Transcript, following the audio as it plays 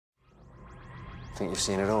Think you've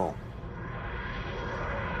seen it all?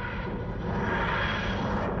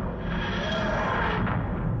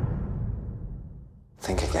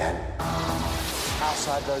 Think again.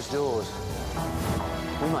 Outside those doors,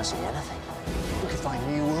 we might see anything. We could find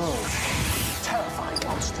new worlds, terrifying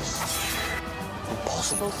monsters,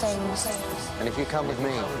 impossible things. And if you come with me,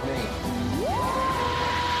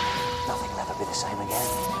 nothing will ever be the same again.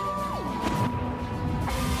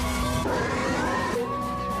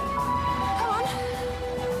 Come on,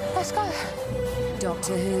 let's go.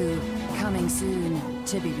 Doctor Who, coming soon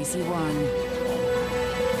to BBC One.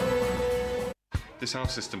 This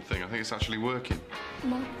house system thing, I think it's actually working.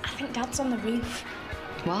 Mum, I think Dad's on the roof.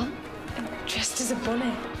 What? Dressed as a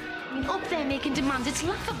bunny. I mean, up there making demands, it's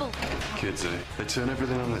laughable. Kids, they turn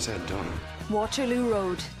everything on its head, don't they? Waterloo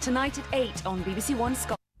Road, tonight at 8 on BBC One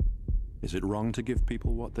Scotland. Is it wrong to give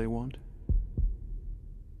people what they want?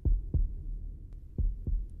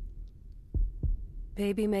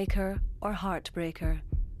 Babymaker or Heartbreaker?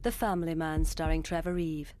 The Family Man starring Trevor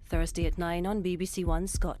Reeve, Thursday at 9 on BBC One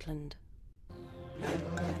Scotland.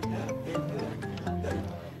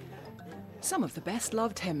 Some of the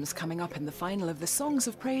best-loved hymns coming up in the final of the Songs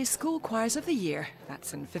of Praise School Choirs of the Year.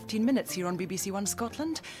 That's in 15 minutes here on BBC One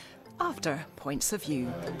Scotland, after Points of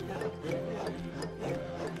View.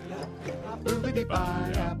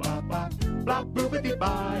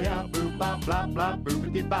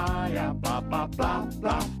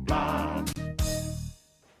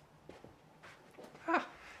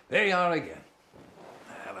 There you are again.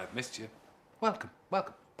 Well, I've missed you. Welcome,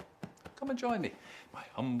 welcome. Come and join me, my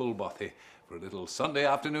humble bothy, for a little Sunday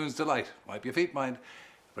afternoon's delight. Wipe your feet, mind.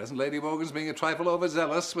 Present Lady Morgan's being a trifle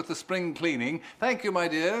overzealous with the spring cleaning. Thank you, my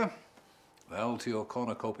dear. Well, to your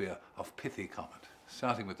cornucopia of pithy comment.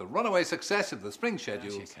 Starting with the runaway success of the spring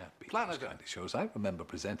schedules. Yes, you can't beat those kind of shows. I remember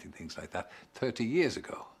presenting things like that 30 years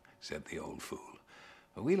ago, said the old fool.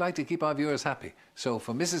 But we like to keep our viewers happy. So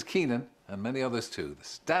for Mrs. Keenan, and many others too, the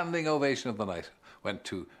standing ovation of the night went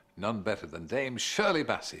to none better than Dame Shirley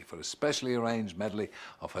Bassey for a specially arranged medley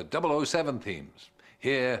of her 007 themes.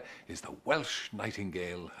 Here is the Welsh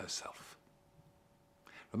Nightingale herself.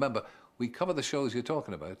 Remember, we cover the shows you're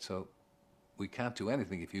talking about, so we can't do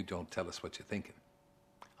anything if you don't tell us what you're thinking.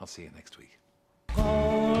 I'll see you next week.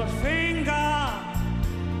 Goldfinger,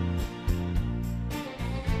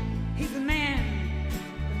 he's the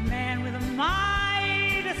man with a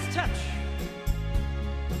Midas touch,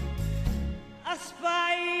 a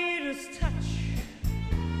spider's touch,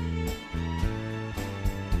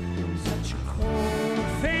 such a cold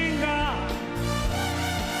finger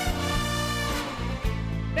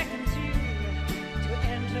beckons you to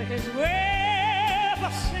enter his web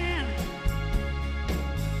of sin.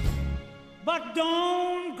 But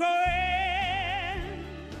don't go in.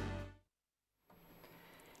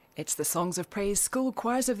 It's the Songs of Praise School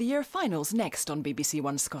Choirs of the Year finals next on BBC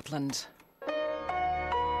One Scotland.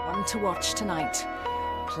 One to watch tonight.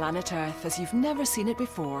 Planet Earth as you've never seen it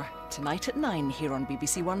before. Tonight at 9 here on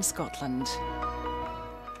BBC One Scotland.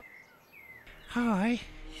 Aye,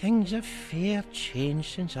 things have fair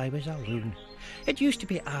changed since I was alone. It used to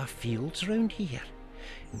be our fields round here.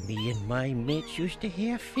 Me and my mates used to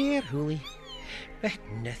have fair holy. But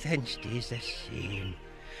nothing stays the same.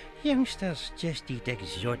 Youngsters just eat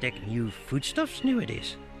exotic new foodstuffs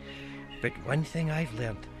nowadays. But one thing I've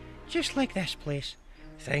learned, just like this place,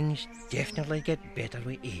 things definitely get better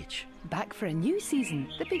with age. Back for a new season,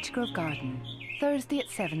 The Beechgrove Garden. Thursday at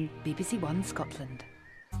 7, BBC One Scotland.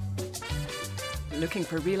 Looking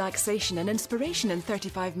for relaxation and inspiration in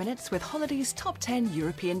 35 minutes with Holiday's top 10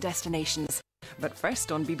 European destinations. But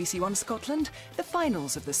first on BBC One Scotland, the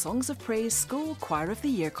finals of the Songs of Praise School Choir of the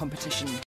Year competition.